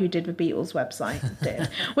guy who did the Beatles website did.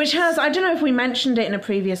 Which has, I don't know if we mentioned it in a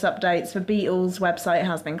previous updates, the Beatles website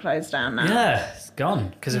has been closed down now. Yeah, it's gone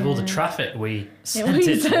because of all the traffic we sent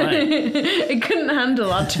its way. It couldn't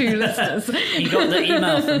handle our 2 listeners. He got the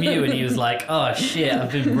email from you and he was like, oh shit,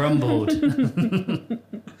 I've been rumbled.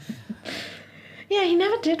 Yeah, he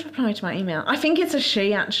never did reply to my email. I think it's a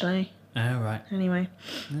she, actually. Oh, right. Anyway.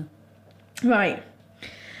 Yeah. Right.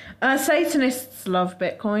 Satanists love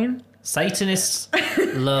Bitcoin. Satanists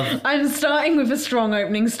love... I'm starting with a strong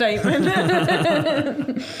opening statement.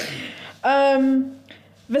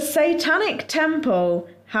 The Satanic Temple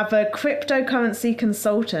have a cryptocurrency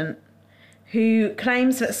consultant who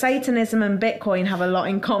claims that Satanism and Bitcoin have a lot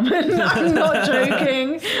in common. I'm not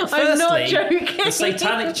joking. I'm not joking. The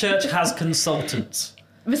Satanic Church has consultants.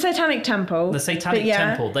 The Satanic Temple. The Satanic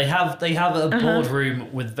Temple. They have a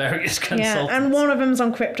boardroom with various consultants. Yeah, and one of them's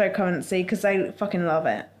on cryptocurrency because they fucking love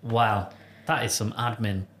it. Wow. That is some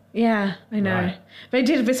admin. Yeah, I know. Right. They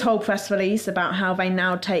did this whole press release about how they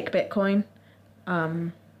now take Bitcoin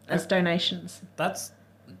as donations. That's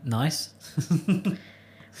nice.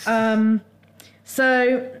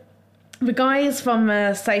 So the guys from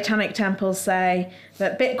the Satanic Temple say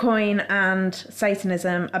that Bitcoin and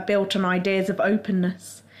Satanism are built on ideas of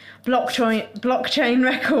openness, blockchain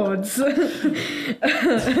records.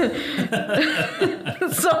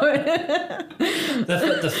 Sorry.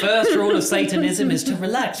 The first rule of Satanism is to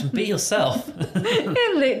relax and be yourself.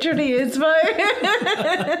 It literally is,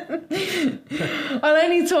 right? I'll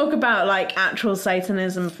only talk about like actual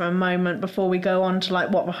Satanism for a moment before we go on to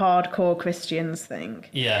like what the hardcore Christians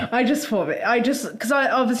think. Yeah. Because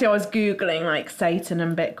I was Googling like Satan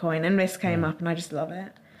and Bitcoin and this came up and I just love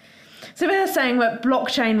it. So they're saying that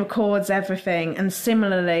blockchain records everything, and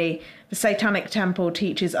similarly, the Satanic Temple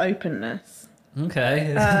teaches openness.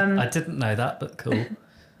 Okay. I didn't know that, but cool.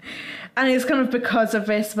 And it's kind of because of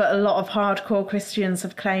this that a lot of hardcore Christians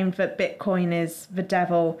have claimed that Bitcoin is the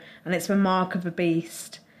devil and it's the mark of the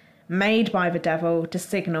beast, made by the devil to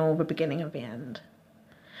signal the beginning of the end.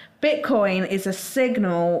 Bitcoin is a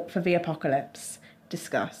signal for the apocalypse.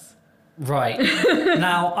 Discuss. Right.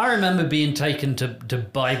 Now, I remember being taken to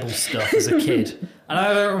Bible stuff as a kid. And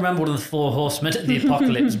I don't remember one of the 4 horsemen of the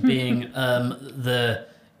apocalypse being the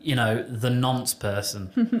nonce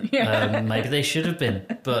person. Yeah. Maybe they should have been,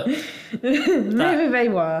 but... Maybe they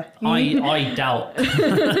were. I doubt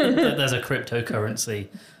that there's a cryptocurrency,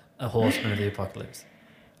 a horseman of the apocalypse.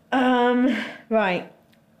 Right.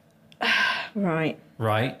 Right.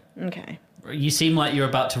 Right. Okay. You seem like you're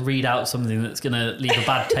about to read out something that's going to leave a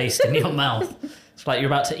bad taste in your mouth. It's like you're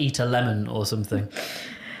about to eat a lemon or something.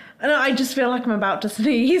 No, I just feel like I'm about to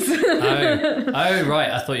sneeze. Oh, right.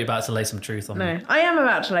 I thought you were about to lay some truth on me. No, I am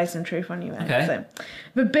about to lay some truth on you. Okay. So,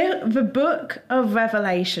 the Book of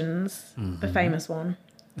Revelations, the famous one,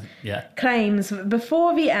 claims that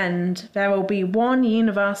before the end there will be one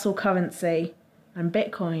universal currency, and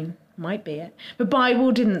Bitcoin might be it. The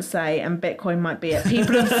Bible didn't say, and Bitcoin might be it.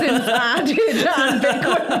 People have since added, and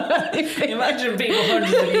Bitcoin might be it. Imagine people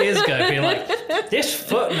hundreds of years ago being like, this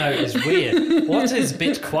footnote is weird. What is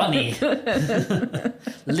Bitcoin?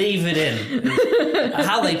 Leave it in.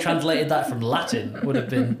 How they translated that from Latin would have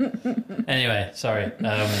been... Anyway, sorry.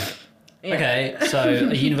 Okay, so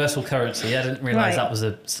a universal currency. I didn't realise that was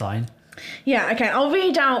a sign. Yeah, okay, I'll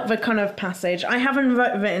read out the kind of passage. I haven't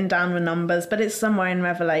written down the numbers, but it's somewhere in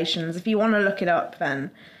Revelations. If you want to look it up,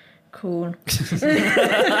 then cool.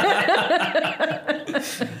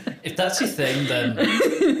 If that's your thing, then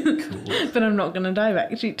cool. But I'm not going to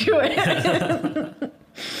direct you to it.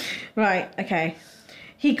 Right, okay.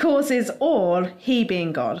 He causes all, he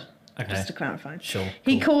being God. Okay. Just to clarify. Sure.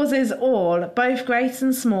 He causes all, both great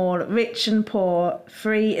and small, rich and poor,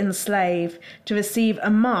 free and slave, to receive a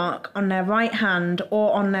mark on their right hand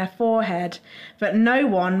or on their forehead, that no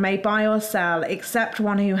one may buy or sell except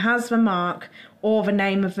one who has the mark or the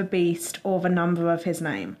name of the beast or the number of his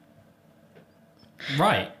name.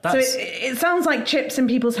 Right. So it sounds like chips in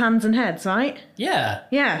people's hands and heads, right? Yeah.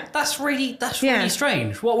 Yeah. That's really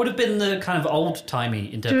strange. What would have been the kind of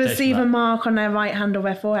old-timey interpretation? To receive a mark on their right hand or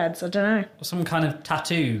their foreheads, I don't know. Some kind of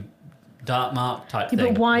tattoo, dark mark type thing.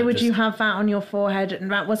 But why would you have that on your forehead?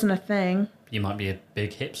 And that wasn't a thing. You might be a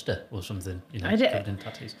big hipster or something, covered in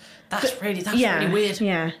tattoos. That's really weird.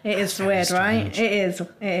 Yeah, it is weird, right? It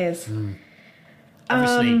is.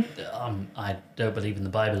 Obviously, I don't believe in the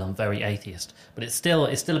Bible. I'm very atheist, but it's still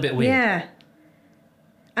a bit weird. Yeah.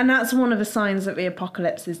 And that's one of the signs that the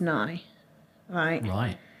apocalypse is nigh. Right.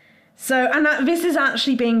 Right. So, and this is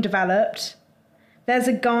actually being developed. There's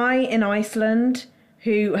a guy in Iceland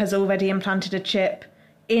who has already implanted a chip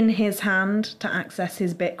in his hand to access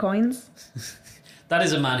his bitcoins. That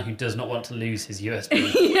is a man who does not want to lose his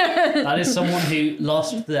USB. Yeah. That is someone who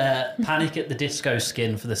lost their Panic at the Disco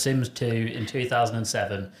skin for The Sims 2 in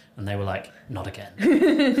 2007, and they were like, not again.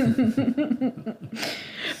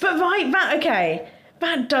 But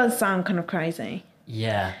that does sound kind of crazy.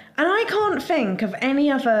 Yeah. And I can't think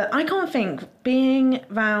being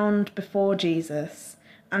round before Jesus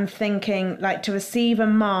and thinking, like, to receive a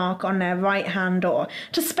mark on their right hand or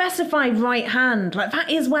to specify right hand, like, that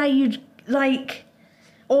is where you'd, like,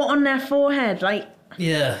 or on their forehead, like...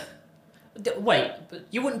 Yeah. Wait, but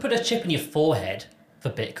you wouldn't put a chip in your forehead for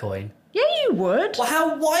Bitcoin? Yeah, you would.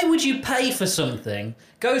 Well, why would you pay for something,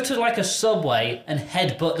 go to, like, a Subway and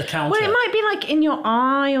headbutt the counter? Well, it might be, like, in your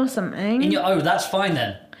eye or something. That's fine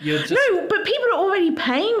then. No, but people are already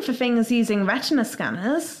paying for things using retina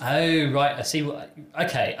scanners. Oh, right, I see.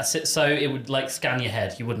 Okay, so it would, like, scan your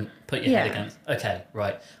head. You wouldn't put your head against... Okay,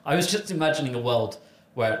 right. I was just imagining a world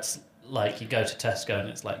where it's like you go to Tesco and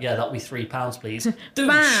it's like, yeah, that'll be £3, please.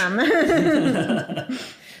 Bam!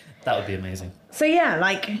 That would be amazing. So, yeah,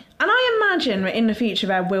 like... And I imagine that in the future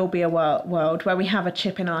there will be a world where we have a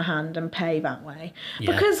chip in our hand and pay that way.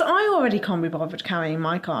 Yeah. Because I already can't be bothered carrying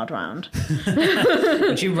my card around.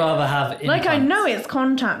 Would you rather have... Like, I know it's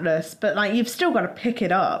contactless, but, like, you've still got to pick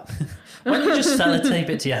it up. Why don't you just sellotape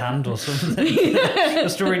it to your hand or something?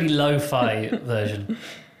 Just a really lo-fi version.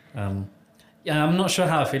 Yeah, I'm not sure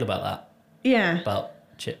how I feel about that. Yeah. About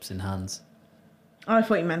chips in hands. Oh, I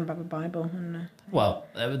thought you meant about the Bible. Well,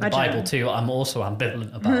 the Bible too, I'm also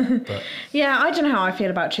ambivalent about. But yeah, I don't know how I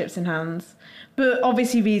feel about chips in hands. But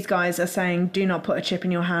obviously these guys are saying do not put a chip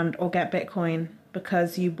in your hand or get Bitcoin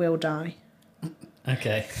because you will die.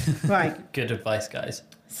 Okay. Right. Good advice, guys.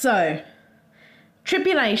 So,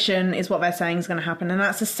 tribulation is what they're saying is going to happen. And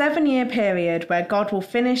that's a 7-year period where God will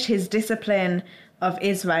finish his discipline of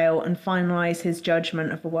Israel and finalise his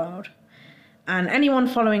judgment of the world. And anyone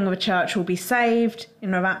following the church will be saved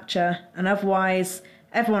in the rapture, and otherwise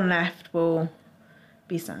everyone left will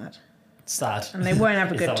be sad. Sad. And they won't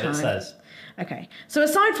have a good time. Is that what it says? Okay. So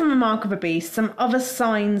aside from the mark of the beast, some other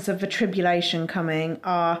signs of the tribulation coming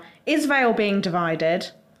are Israel being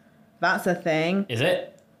divided. That's a thing. Is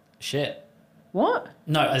it? Shit. What?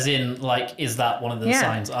 No, as in, like, is that one of the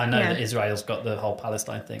signs? I know that Israel's got the whole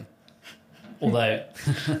Palestine thing. Although,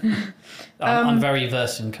 I'm very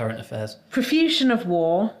versed in current affairs. Profusion of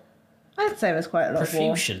war. I'd say there's quite a lot of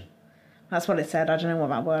war. Profusion? That's what it said. I don't know what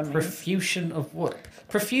that word means. Profusion of what?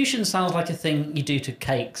 Profusion sounds like a thing you do to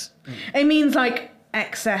cakes. It means, like,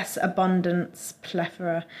 excess, abundance,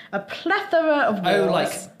 plethora. A plethora of wars. Oh,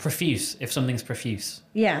 like profuse, if something's profuse.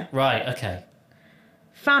 Yeah. Right, okay.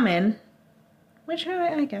 Famine, which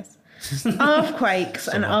I guess. Earthquakes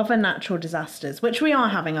and other natural disasters, which we are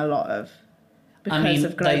having a lot of. Because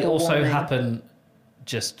of global they also warming. happen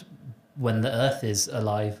just when the Earth is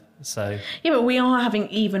alive, so... Yeah, but we are having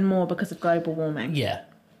even more because of global warming. Yeah,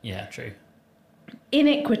 true.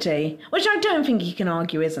 Iniquity, which I don't think you can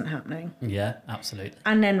argue isn't happening. Yeah, absolutely.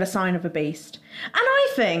 And then the sign of a beast. And I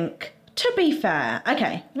think, to be fair,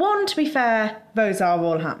 to be fair, those are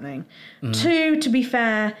all happening. 2, to be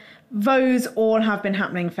fair, those all have been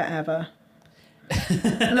happening forever.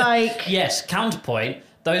 Like... Yes, counterpoint...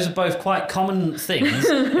 Those are both quite common things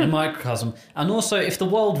in a microcosm. And also, if the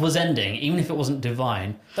world was ending, even if it wasn't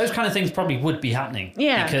divine, those kind of things probably would be happening.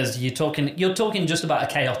 Yeah. Because you're talking just about a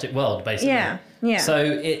chaotic world, basically. Yeah. So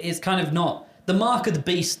it's kind of not... The mark of the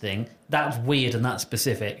beast thing, that's weird and that's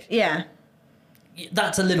specific. Yeah.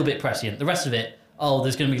 That's a little bit prescient. The rest of it,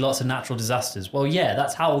 there's going to be lots of natural disasters. Well, yeah,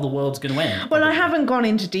 that's how the world's going to end. Well, I haven't gone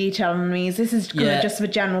into detail on these. This is kind of just the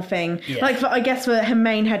general thing. Yeah. Like, I guess the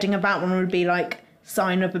main heading of that one would be, like...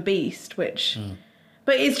 Sign of a beast, which...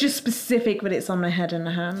 But it's just specific that it's on the head and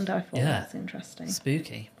the hand. I thought that's interesting.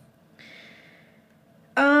 Spooky.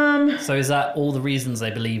 So is that all the reasons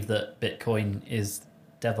they believe that Bitcoin is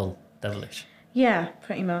devilish? Yeah,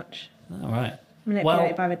 pretty much. All right.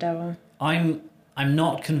 Manipulated by the devil. I'm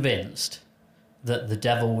not convinced that the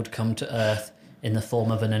devil would come to Earth in the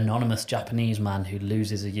form of an anonymous Japanese man who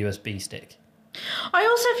loses a USB stick. I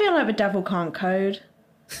also feel like the devil can't code.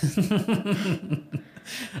 I'm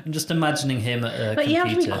just imagining him at a computer. But you have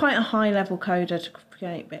to be quite a high-level coder to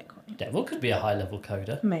create Bitcoin. Devil could be a high-level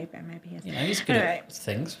coder. Maybe yes. You know, he's good at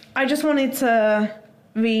things. I just wanted to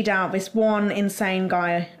read out this one insane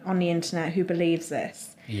guy on the internet who believes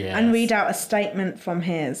this. Yes. And read out a statement from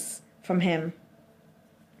him. Because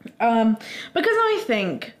I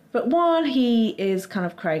think that while he is kind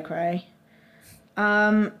of cray-cray,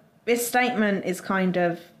 this statement is kind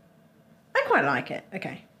of... I quite like it.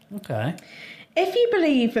 Okay. Okay. If you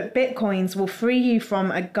believe that bitcoins will free you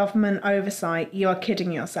from a government oversight, you are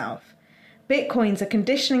kidding yourself. Bitcoins are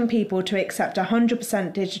conditioning people to accept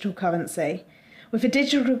 100% digital currency. With a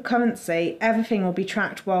digital currency, everything will be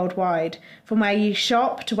tracked worldwide, from where you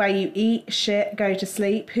shop to where you eat, shit, go to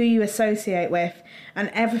sleep, who you associate with,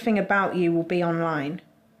 and everything about you will be online.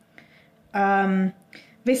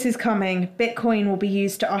 This is coming. Bitcoin will be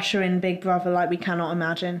used to usher in Big Brother like we cannot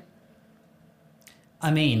imagine.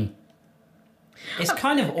 I mean, it's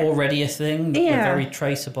kind of already a thing that we're very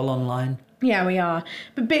traceable online. Yeah, we are.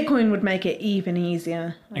 But Bitcoin would make it even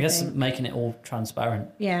easier. I guess making it all transparent.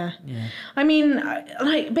 Yeah. I mean,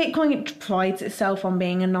 like, Bitcoin prides itself on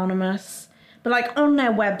being anonymous. But, like, on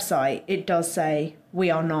their website, it does say, we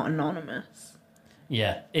are not anonymous.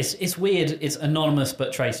 Yeah. It's weird. It's anonymous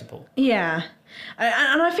but traceable. Yeah.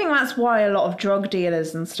 And I think that's why a lot of drug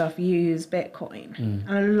dealers and stuff use Bitcoin. And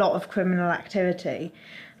a lot of criminal activity.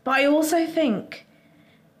 But I also think...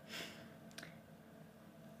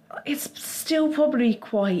 it's still probably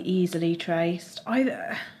quite easily traced.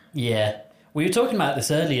 Yeah. We were talking about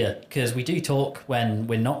this earlier, because we do talk when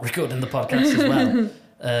we're not recording the podcast as well.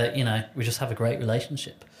 We just have a great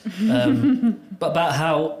relationship. But about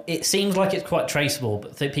how it seems like it's quite traceable,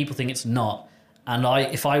 but people think it's not. And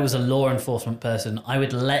if I was a law enforcement person, I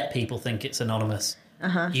would let people think it's anonymous,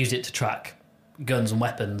 use it to track guns and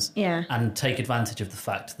weapons, and take advantage of the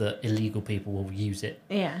fact that illegal people will use it.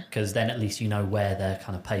 Yeah. Because then at least you know where their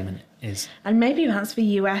kind of payment is. And maybe that's the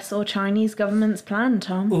US or Chinese government's plan,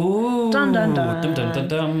 Tom. Ooh. Dun, dun, dun. Dum, dum, dum,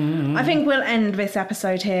 dum. I think we'll end this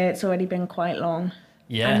episode here. It's already been quite long.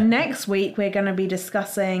 Yeah. And next week we're going to be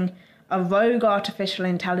discussing a rogue artificial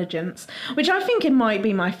intelligence, which I think it might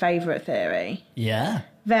be my favourite theory. Yeah.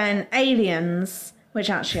 Then aliens, which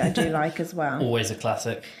actually I do like as well. Always a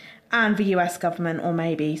classic. And the US government, or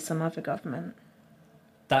maybe some other government.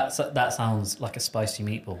 That sounds like a spicy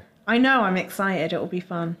meatball. I know, I'm excited. It will be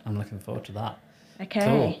fun. I'm looking forward to that. Okay.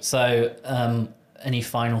 Cool. So, any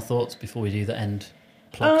final thoughts before we do the end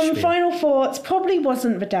plug spiel? Final thoughts, probably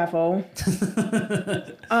wasn't the devil.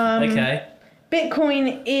 Okay.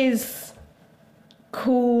 Bitcoin is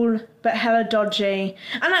cool, but hella dodgy.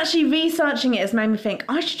 And actually researching it has made me think,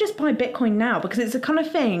 I should just buy Bitcoin now, because it's the kind of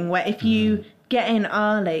thing where if you get in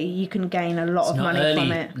early, you can gain a lot of money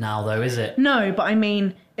from it. Now, though, is it? No, but I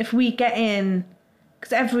mean, if we get in,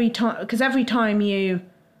 because every time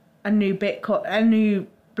a new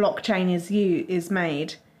blockchain is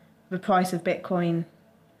made, the price of Bitcoin.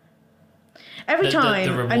 Every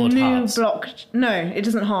time a new halves. no, it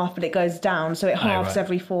doesn't half, but it goes down, so it halves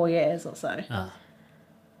every 4 years or so. Ah.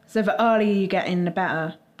 So the earlier you get in, the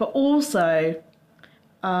better. But also,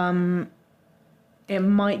 it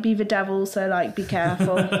might be the devil, so, like, be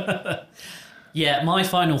careful. Yeah, my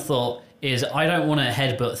final thought is I don't want to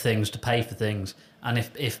headbutt things to pay for things. And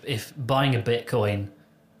if buying a Bitcoin,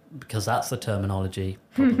 because that's the terminology,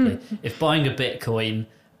 probably, if buying a Bitcoin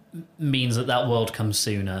means that world comes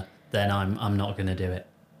sooner, then I'm not going to do it.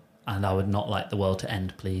 And I would not like the world to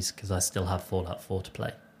end, please, because I still have Fallout 4 to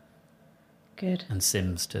play. Good. And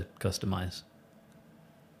Sims to customise.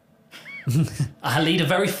 I lead a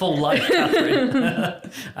very full life, Catherine.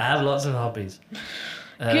 I have lots of hobbies.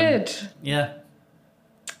 Good. Yeah.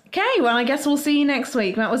 Okay, well, I guess we'll see you next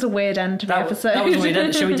week. That was a weird end to the episode. That was a weird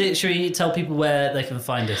end. Should we tell people where they can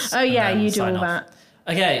find us? Oh, yeah, you do all that.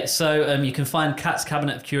 Okay, so you can find Cat's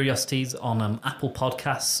Cabinet of Curiosities on Apple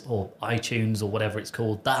Podcasts or iTunes or whatever it's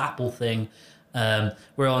called, the Apple thing.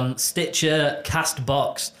 We're on Stitcher,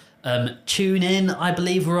 CastBox, TuneIn, I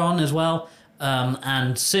believe we're on as well.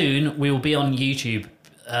 And soon we will be on YouTube,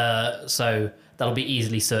 so that'll be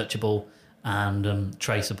easily searchable and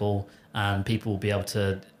traceable, and people will be able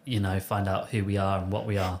to, find out who we are and what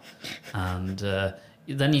we are. And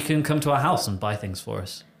then you can come to our house and buy things for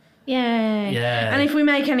us. Yay. Yeah. And if we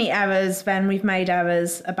make any errors, then we've made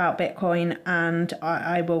errors about Bitcoin, and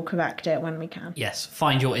I will correct it when we can. Yes,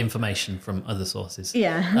 find your information from other sources.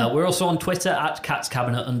 Yeah. We're also on Twitter at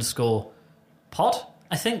catscabinet_pod,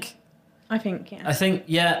 I think. I think,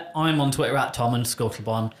 yeah. I'm on Twitter at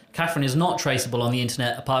Tom_Klebon. Catherine is not traceable on the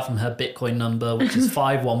internet apart from her Bitcoin number, which is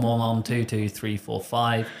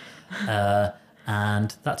 511122345.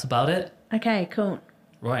 And that's about it. Okay, cool.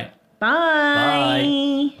 Right.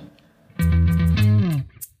 Bye. Bye.